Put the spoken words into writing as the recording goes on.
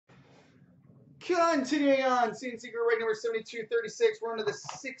Continuing on, CNC Group break number 7236. We're into the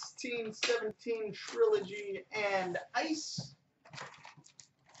 16-17 Trilogy and Ice.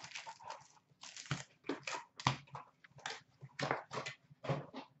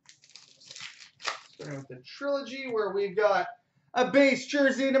 Starting with the Trilogy, where we've got a base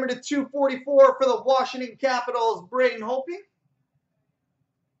jersey number to 244 for the Washington Capitals, Braden Holtby.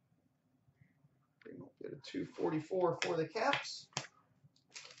 Braden Holtby at a 244 for the Caps.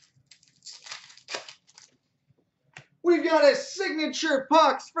 We've got a signature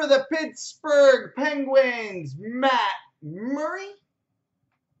pucks for the Pittsburgh Penguins, Matt Murray.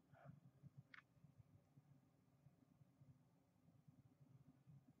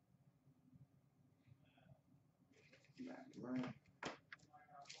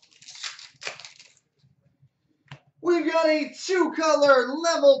 We've got a two-color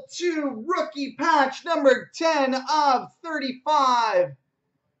level 2 rookie patch number 10 of 35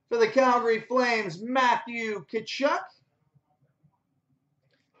 for the Calgary Flames, Matthew Tkachuk.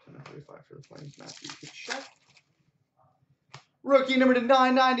 35 for the Flames, Matthew Tkachuk. Rookie number to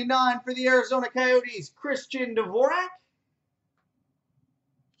 999 for the Arizona Coyotes, Christian Dvorak.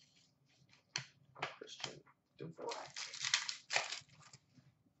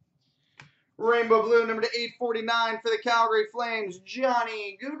 Rainbow blue number to 849 for the Calgary Flames,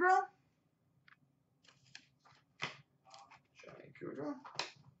 Johnny Gaudreau.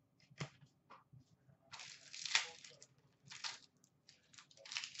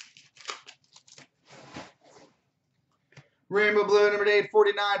 Rainbow blue number to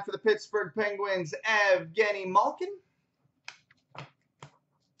 849 for the Pittsburgh Penguins, Evgeny Malkin.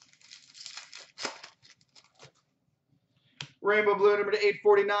 Rainbow blue number to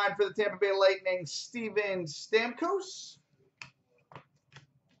 849 for the Tampa Bay Lightning, Steven Stamkos.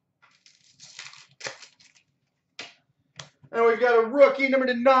 And we've got a rookie number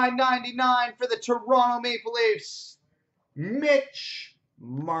to 999 for the Toronto Maple Leafs, Mitch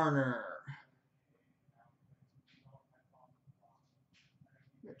Marner.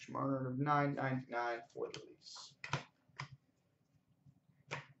 Mitch Marner of 999 for the Leafs.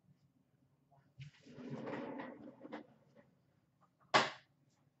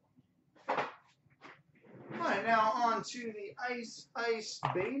 All right, now on to the Ice Baby. Ice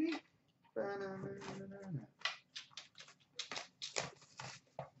Baby.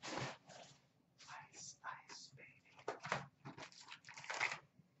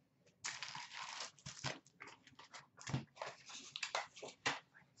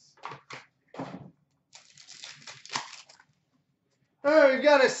 All right, we've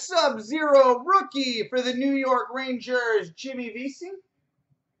got a Sub-Zero rookie for the New York Rangers, Jimmy Vesey.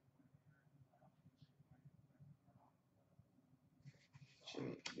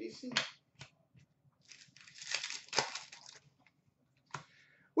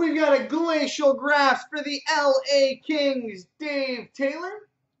 We've got a Glacial Graphs for the LA Kings, Dave Taylor.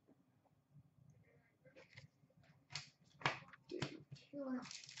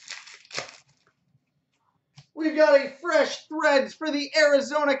 We've got a Fresh Threads for the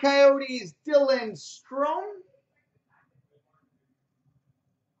Arizona Coyotes, Dylan Strome.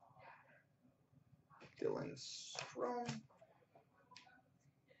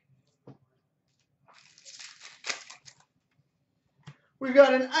 We've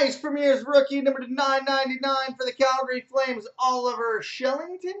got an Ice Premier's rookie number to 999 for the Calgary Flames, Oliver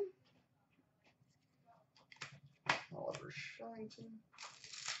Shellington.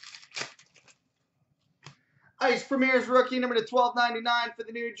 Ice Premier's rookie number to 1299 for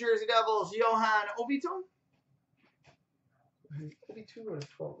the New Jersey Devils, Johan Ovito. Ovito to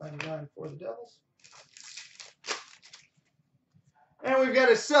 1299 for the Devils. And we've got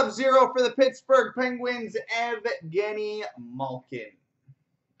a Sub-Zero for the Pittsburgh Penguins, Evgeny Malkin.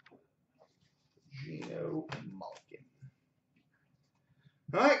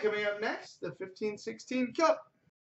 All right, coming up next, the 15-16 Cup.